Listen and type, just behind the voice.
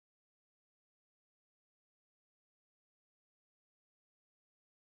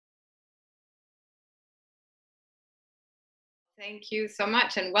Thank you so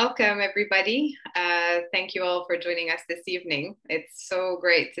much and welcome everybody. Thank you all for joining us this evening. It's so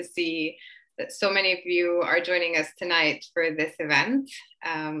great to see that so many of you are joining us tonight for this event.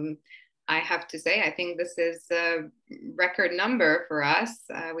 I have to say, I think this is a record number for us.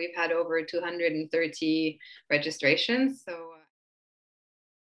 We've had over 230 registrations.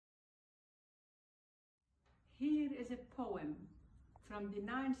 Here is a poem from the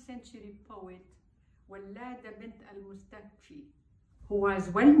 9th century poet Wallada bint al-Mustaqfi, who was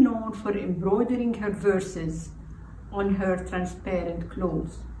well known for embroidering her verses on her transparent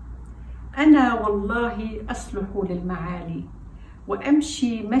clothes. أنا والله أصلح للمعالي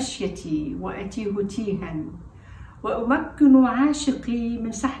وأمشي مشيتي وأتيه تيها وأمكن عاشقي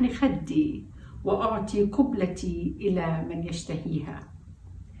من صحن خدي وأعطي قبلتي إلى من يشتهيها.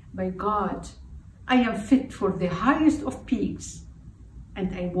 By God, I am fit for the highest of peaks,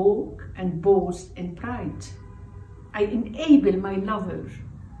 and I walk and boast in pride. I enable my lover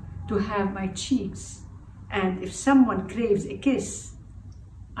to have my cheeks, and if someone craves a kiss,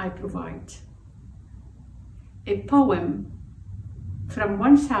 I provide. A poem from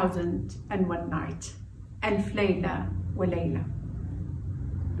 1001 Night, Alf Layla wa Layla.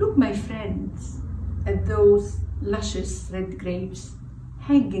 Look, my friends, at those luscious red grapes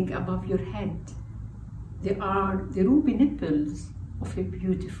hanging above your head. They are the ruby nipples of a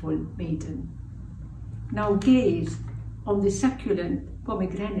beautiful maiden. Now gaze on the succulent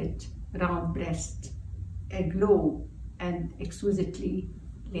pomegranate round breast, aglow and exquisitely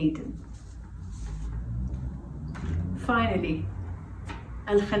laden. Finally,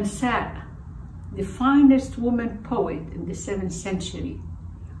 Al-Khansa, the finest woman poet in the 7th century,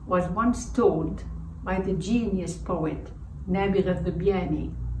 was once told by the genius poet Nabigh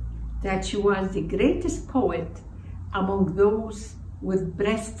al-Dhubyani that she was the greatest poet among those with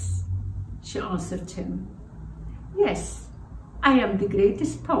breasts. She answered him, yes, I am the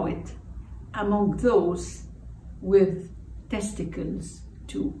greatest poet among those with testicles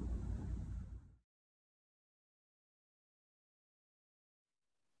too.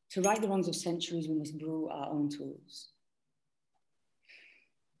 To right the wrongs of centuries, we must brew our own tools.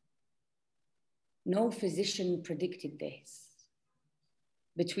 No physician predicted this.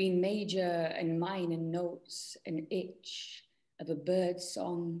 Between major and minor notes, an itch of a bird's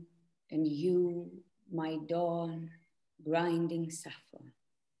song, and you, my dawn, grinding saffron.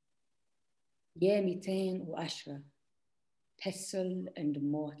 Yemitain wa ashra, pestle and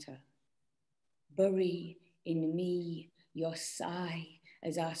mortar. Bury in me your sigh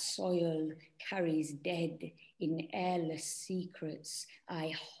as our soil carries dead in airless secrets.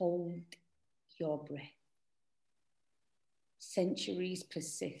 I hold your breath. Centuries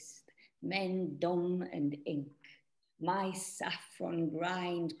persist, men dumb and ink. My saffron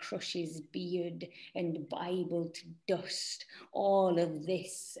grind crushes beard and Bible to dust. All of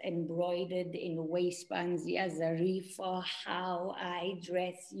this embroidered in waistbands, Ya Zarifa, how I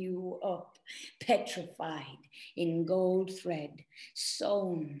dress you up, petrified in gold thread,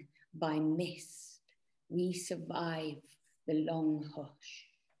 sewn by mist. We survive the long hush.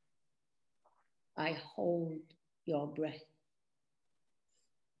 I hold your breath.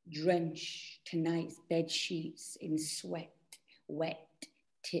 Drench tonight's bed sheets in sweat, wet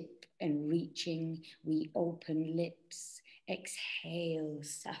tip and reaching, we open lips, exhale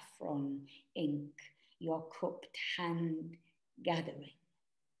saffron ink, your cupped hand gathering.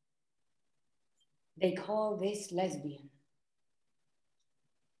 They call this lesbian.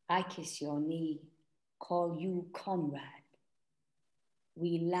 I kiss your knee, call you comrade.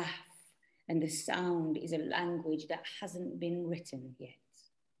 We laugh, and the sound is a language that hasn't been written yet.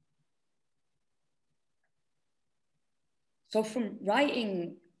 So from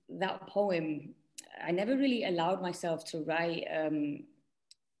writing that poem, I never really allowed myself to write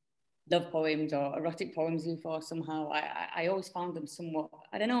love poems or erotic poems before somehow. I always found them somewhat,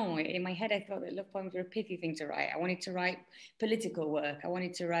 I don't know, in my head I thought that love poems were a pithy thing to write. I wanted to write political work. I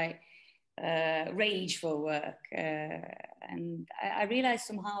wanted to write rageful work. And I realized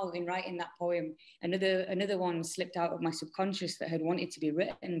somehow in writing that poem, another one slipped out of my subconscious that had wanted to be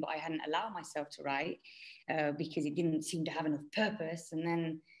written, but I hadn't allowed myself to write because it didn't seem to have enough purpose. And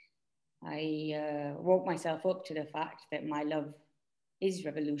then I woke myself up to the fact that my love is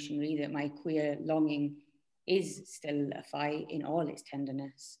revolutionary, that my queer longing is still a fight in all its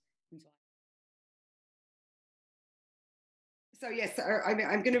tenderness. So yes,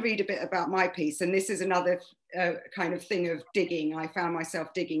 I'm going to read a bit about my piece, and this is another kind of thing of digging. I found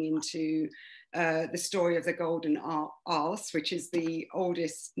myself digging into the story of the Golden Arse, which is the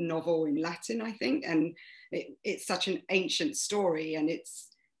oldest novel in Latin, I think, and it's such an ancient story, and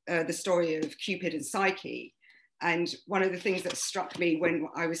it's the story of Cupid and Psyche. And one of the things that struck me when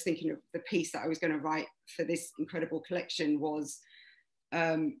I was thinking of the piece that I was going to write for this incredible collection was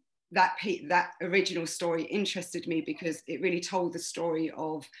that original story interested me because it really told the story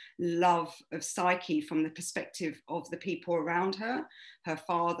of love of Saqi from the perspective of the people around her, her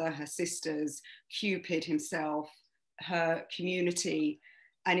father, her sisters, Cupid himself, her community.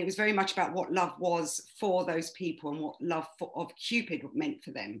 And it was very much about what love was for those people and what love of Cupid meant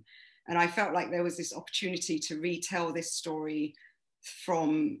for them. And I felt like there was this opportunity to retell this story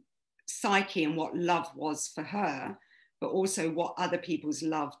from Saqi and what love was for her, but also what other people's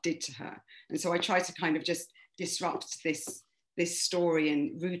love did to her. And so I tried to kind of just disrupt this story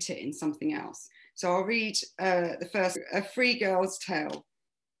and root it in something else. So I'll read the first, A Free Girl's Tale.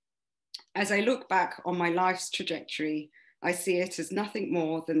 As I look back on my life's trajectory, I see it as nothing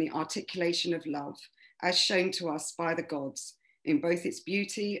more than the articulation of love, as shown to us by the gods, in both its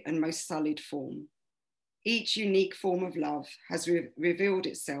beauty and most sullied form. Each unique form of love has revealed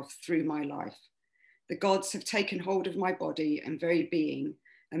itself through my life. The gods have taken hold of my body and very being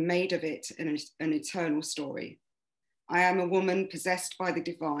and made of it an eternal story. I am a woman possessed by the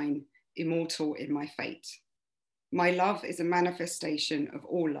divine, immortal in my fate. My love is a manifestation of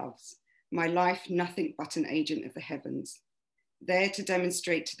all loves. My life nothing but an agent of the heavens, there to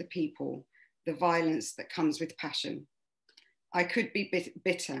demonstrate to the people the violence that comes with passion. I could be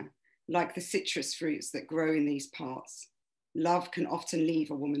bitter, like the citrus fruits that grow in these parts. Love can often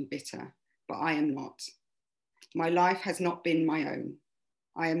leave a woman bitter, but I am not. My life has not been my own.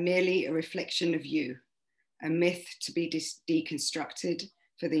 I am merely a reflection of you, a myth to be deconstructed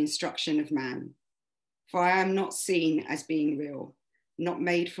for the instruction of man. For I am not seen as being real, not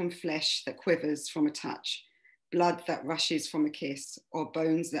made from flesh that quivers from a touch, blood that rushes from a kiss, or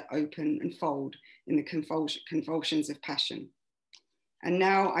bones that open and fold in the convulsions of passion. And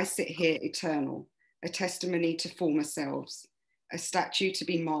now I sit here eternal, a testimony to former selves, a statue to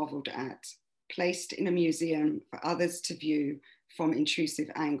be marveled at, placed in a museum for others to view from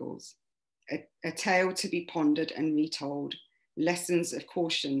intrusive angles, a tale to be pondered and retold, lessons of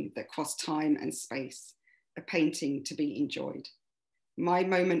caution that cross time and space, a painting to be enjoyed. My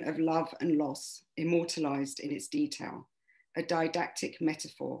moment of love and loss, immortalized in its detail, a didactic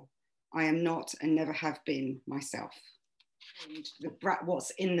metaphor. I am not and never have been myself. And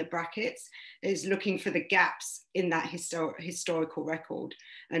what's in the brackets is looking for the gaps in that historical record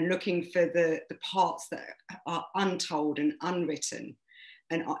and looking for the parts that are untold and unwritten,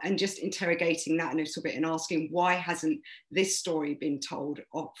 and just interrogating that a little bit and asking, why hasn't this story been told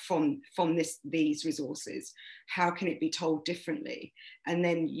from these resources? How can it be told differently? And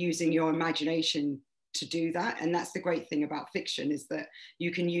then using your imagination to do that. And that's the great thing about fiction, is that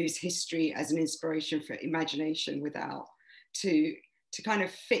you can use history as an inspiration for imagination without to kind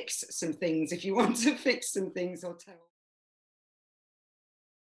of fix some things if you want to fix some things or tell.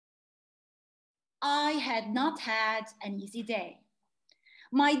 I had not had an easy day.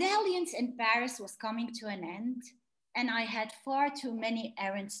 My dalliance in Paris was coming to an end, and I had far too many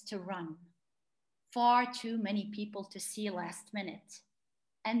errands to run, far too many people to see last minute.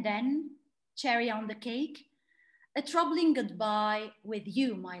 And then, cherry on the cake, a troubling goodbye with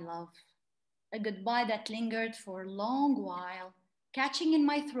you, my love. A goodbye that lingered for a long while, catching in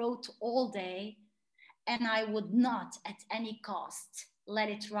my throat all day, and I would not at any cost let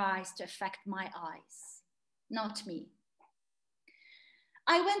it rise to affect my eyes. Not me.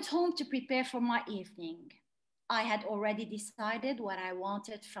 I went home to prepare for my evening. I had already decided what I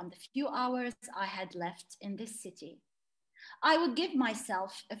wanted from the few hours I had left in this city. I would give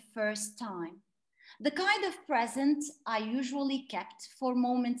myself a first time, the kind of present I usually kept for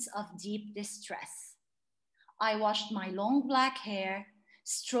moments of deep distress. I washed my long black hair,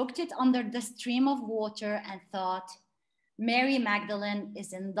 stroked it under the stream of water, and thought, Mary Magdalene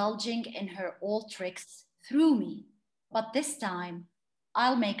is indulging in her old tricks through me, but this time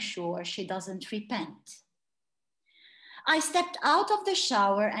I'll make sure she doesn't repent. I stepped out of the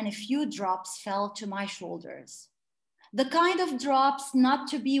shower and a few drops fell to my shoulders. The kind of drops not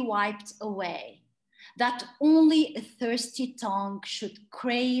to be wiped away, that only a thirsty tongue should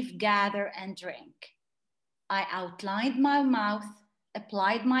crave, gather, and drink. I outlined my mouth,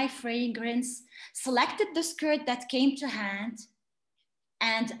 applied my fragrance, selected the skirt that came to hand,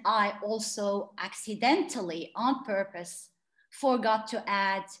 and I also accidentally, on purpose, forgot to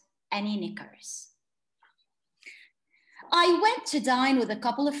add any knickers. I went to dine with a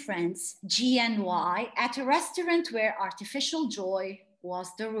couple of friends, G and Y, at a restaurant where artificial joy was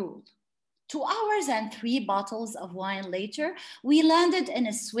the rule. 2 hours and 3 bottles of wine later, we landed in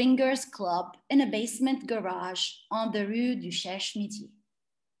a swingers club in a basement garage on the Rue du Cherche Midi.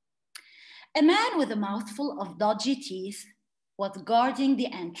 A man with a mouthful of dodgy teeth was guarding the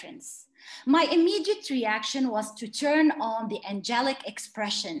entrance. My immediate reaction was to turn on the angelic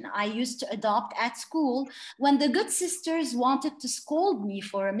expression I used to adopt at school when the good sisters wanted to scold me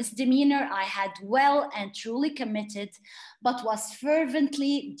for a misdemeanor I had well and truly committed, but was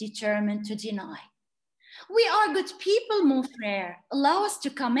fervently determined to deny. We are good people, mon frère. Allow us to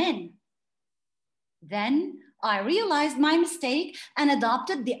come in. Then I realized my mistake and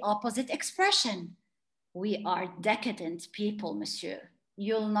adopted the opposite expression. We are decadent people, monsieur.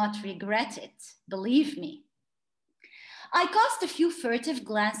 You'll not regret it, believe me. I cast a few furtive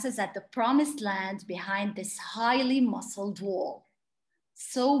glances at the promised land behind this highly muscled wall.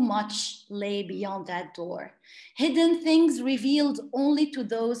 So much lay beyond that door, hidden things revealed only to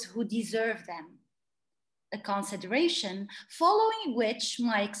those who deserve them. A consideration following which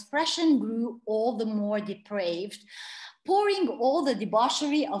my expression grew all the more depraved, pouring all the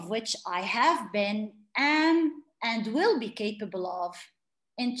debauchery of which I have been, am, and will be capable of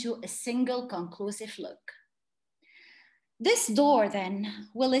into a single conclusive look. This door, then,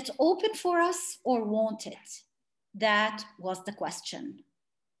 will it open for us or won't it? That was the question.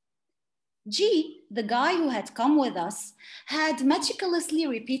 G, the guy who had come with us, had meticulously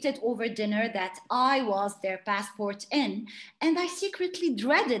repeated over dinner that I was their passport in, and I secretly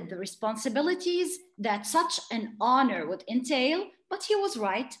dreaded the responsibilities that such an honor would entail, but he was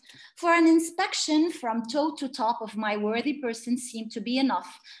right, for an inspection from toe to top of my worthy person seemed to be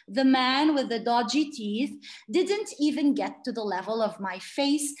enough. The man with the dodgy teeth didn't even get to the level of my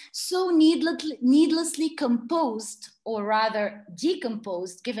face, so needlessly composed, or rather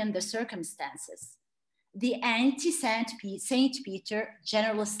decomposed given the circumstances. The anti-Saint Peter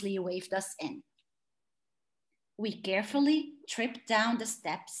generously waved us in. We carefully tripped down the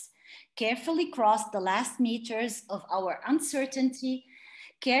steps, carefully crossed the last meters of our uncertainty,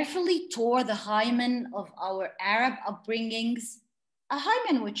 carefully tore the hymen of our Arab upbringings, a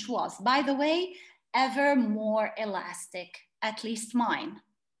hymen which was, by the way, ever more elastic, at least mine.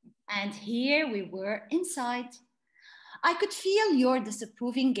 And here we were inside. I could feel your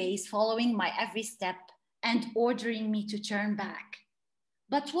disapproving gaze following my every step and ordering me to turn back.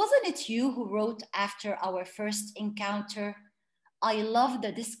 But wasn't it you who wrote after our first encounter, I love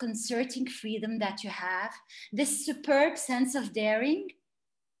the disconcerting freedom that you have, this superb sense of daring?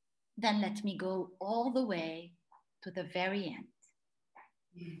 Then let me go all the way to the very end.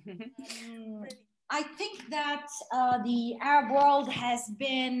 I think that the Arab world has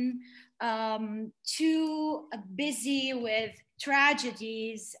been too busy with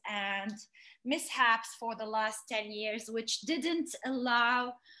tragedies and mishaps for the last 10 years, which didn't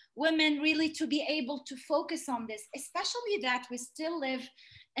allow women really to be able to focus on this, especially that we still live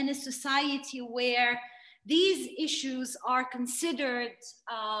in a society where these issues are considered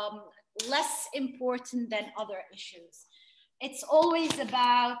less important than other issues. It's always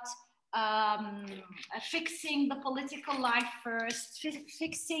about fixing the political life first,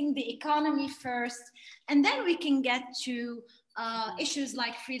 fixing the economy first, and then we can get to issues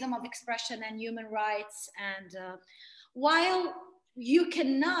like freedom of expression and human rights. And while you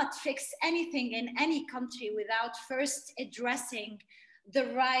cannot fix anything in any country without first addressing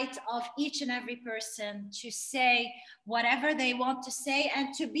the right of each and every person to say whatever they want to say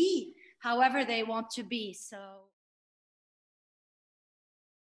and to be however they want to be. So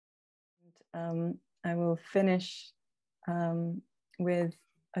I will finish with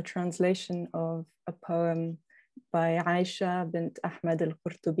a translation of a poem by Aisha bint Ahmed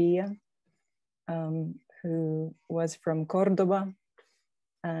al-Qurtubiyya, who was from Cordoba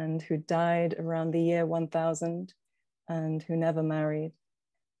and who died around the year 1000 and who never married.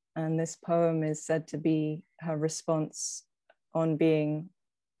 And this poem is said to be her response on being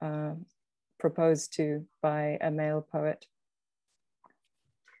proposed to by a male poet.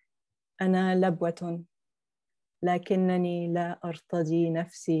 أنا لبوة لكنني لا أرتضي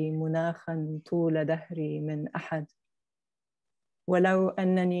نفسي مناخا طول دهري من أحد، ولو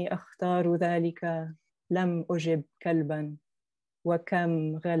أنني أختار ذلك لم أجب كلبا،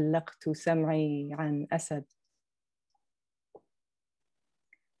 وكم غلقت سمعي عن أسد.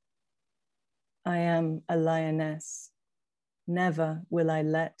 I am a lioness. Never will I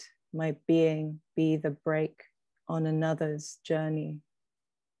let my being be the break on another's journey.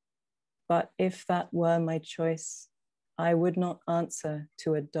 But if that were my choice, I would not answer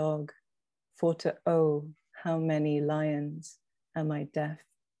to a dog, for to oh, how many lions am I deaf.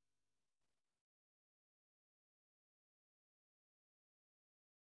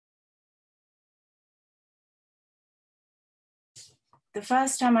 The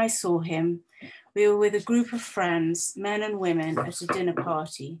first time I saw him, we were with a group of friends, men and women, at a dinner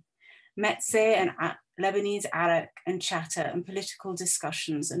party, Metzé and Lebanese arak and chatter and political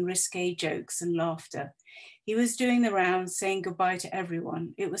discussions and risque jokes and laughter. He was doing the rounds, saying goodbye to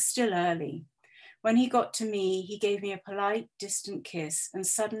everyone. It was still early. When he got to me, he gave me a polite, distant kiss, and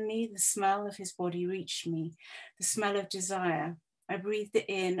suddenly the smell of his body reached me, the smell of desire. I breathed it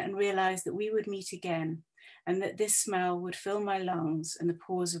in and realized that we would meet again, and that this smell would fill my lungs and the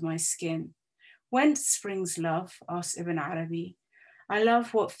pores of my skin. Whence springs love? Asked Ibn Arabi. I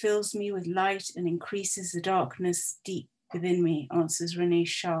love what fills me with light and increases the darkness deep within me, answers René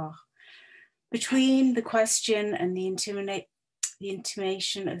Char. Between the question and the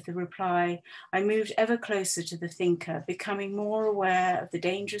intimation of the reply, I moved ever closer to the thinker, becoming more aware of the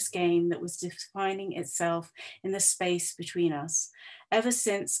dangerous game that was defining itself in the space between us. Ever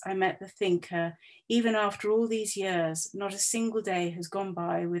since I met the thinker, even after all these years, not a single day has gone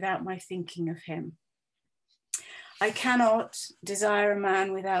by without my thinking of him. I cannot desire a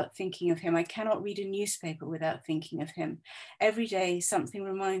man without thinking of him. I cannot read a newspaper without thinking of him. Every day something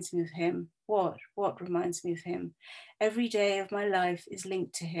reminds me of him. What reminds me of him? Every day of my life is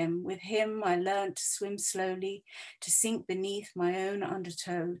linked to him. With him, I learned to swim slowly, to sink beneath my own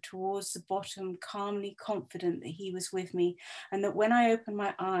undertow, towards the bottom, calmly confident that he was with me, and that when I opened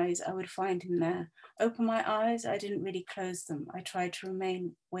my eyes, I would find him there. Open my eyes, I didn't really close them. I tried to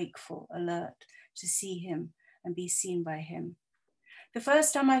remain wakeful, alert, to see him and be seen by him. The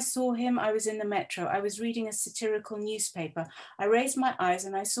first time I saw him, I was in the metro. I was reading a satirical newspaper. I raised my eyes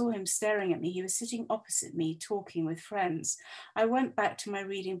and I saw him staring at me. He was sitting opposite me, talking with friends. I went back to my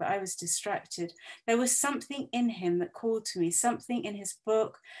reading, but I was distracted. There was something in him that called to me, something in his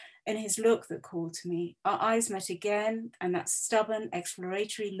book, in his look that called to me. Our eyes met again, and that stubborn,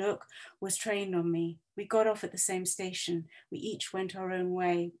 exploratory look was trained on me. We got off at the same station. We each went our own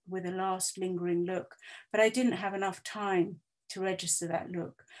way with a last lingering look, but I didn't have enough time to register that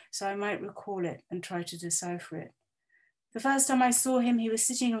look, so I might recall it and try to decipher it. The first time I saw him, he was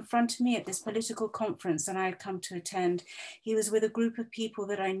sitting in front of me at this political conference that I had come to attend. He was with a group of people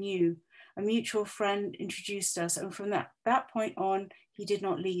that I knew. A mutual friend introduced us, and from that point on, he did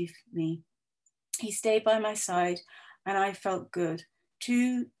not leave me. He stayed by my side, and I felt good.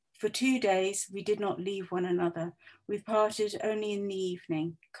 For 2 days, we did not leave one another. We parted only in the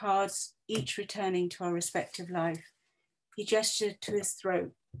evening, cards each returning to our respective life. He gestured to his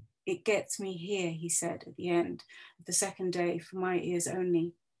throat. It gets me here, he said at the end of the second day, for my ears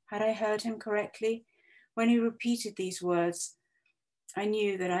only. Had I heard him correctly? When he repeated these words, I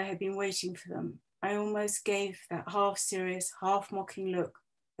knew that I had been waiting for them. I almost gave that half-serious, half-mocking look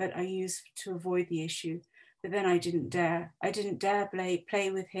that I used to avoid the issue, but then I didn't dare. I didn't dare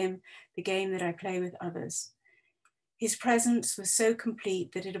play with him the game that I play with others. His presence was so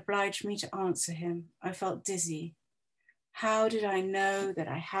complete that it obliged me to answer him. I felt dizzy. How did I know that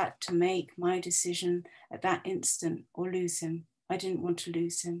I had to make my decision at that instant or lose him? I didn't want to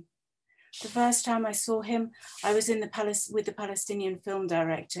lose him. The first time I saw him, I was with the Palestinian film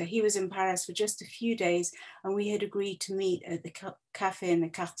director. He was in Paris for just a few days, and we had agreed to meet at the cafe in the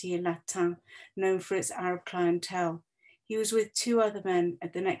Quartier Latin, known for its Arab clientele. He was with 2 other men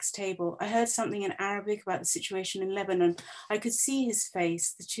at the next table. I heard something in Arabic about the situation in Lebanon. I could see his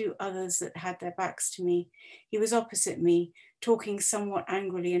face, the 2 others that had their backs to me. He was opposite me, talking somewhat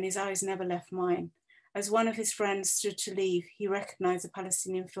angrily, and his eyes never left mine. As one of his friends stood to leave, he recognized the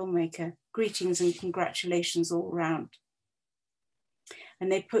Palestinian filmmaker. Greetings and congratulations all round.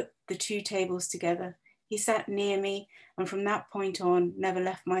 And they put the 2 tables together. He sat near me, and from that point on, never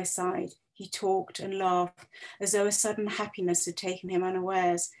left my side. He talked and laughed as though a sudden happiness had taken him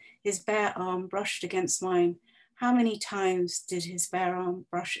unawares. His bare arm brushed against mine. How many times did his bare arm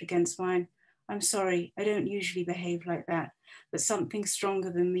brush against mine? I'm sorry, I don't usually behave like that, but something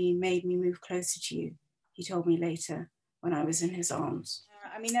stronger than me made me move closer to you, he told me later when I was in his arms.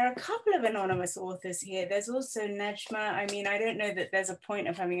 I mean, there are a couple of anonymous authors here. There's also Nejma. I mean, I don't know that there's a point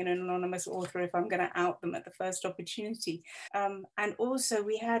of having an anonymous author if I'm going to out them at the first opportunity. And also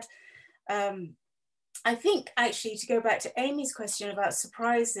we had, I think actually to go back to Amy's question about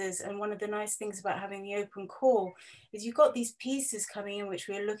surprises, and one of the nice things about having the open call is you've got these pieces coming in which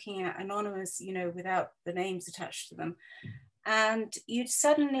we're looking at anonymous, you know, without the names attached to them. And you'd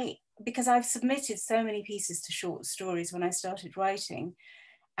suddenly, because I've submitted so many pieces to short stories when I started writing,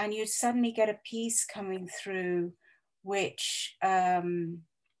 and you'd suddenly get a piece coming through which, you'd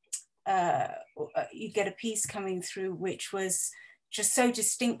get a piece coming through which was just so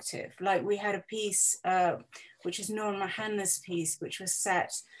distinctive. Like we had a piece, which is Noor Mahanna's piece, which was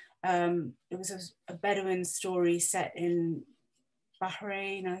set, it was a Bedouin story set in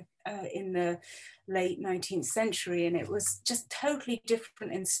Bahrain in the late 19th century, and it was just totally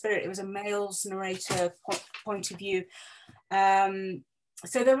different in spirit. It was a male's narrator point of view.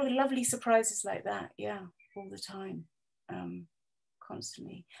 So there were lovely surprises like that, yeah, all the time,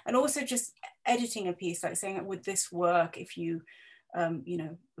 constantly. And also just editing a piece, like saying, would this work if you, you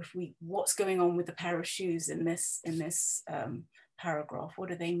know, what's going on with the pair of shoes in this paragraph? What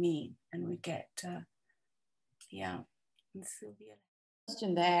do they mean? And we get, yeah, and Sylvia.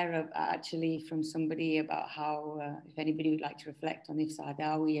 Question there actually from somebody about how, if anybody would like to reflect on if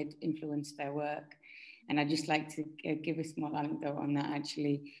Saadawi had influenced their work. And I'd just like to give a small anecdote on that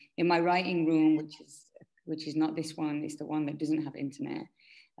actually. In my writing room, which is not this one, it's the one that doesn't have internet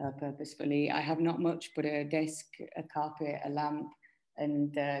purposefully. I have not much but a desk, a carpet, a lamp,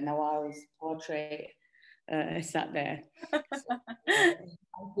 and Nawal's portrait sat there. So,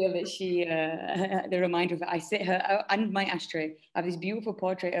 I feel that she, the reminder of it, I sit her and my ashtray. I have this beautiful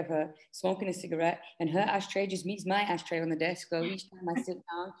portrait of her smoking a cigarette, and her ashtray just meets my ashtray on the desk. So each time I sit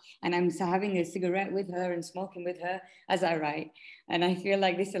down, and I'm having a cigarette with her and smoking with her as I write. And I feel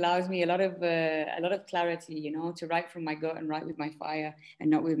like this allows me a lot of clarity, you know, to write from my gut and write with my fire and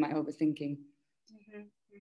not with my overthinking. Mm-hmm.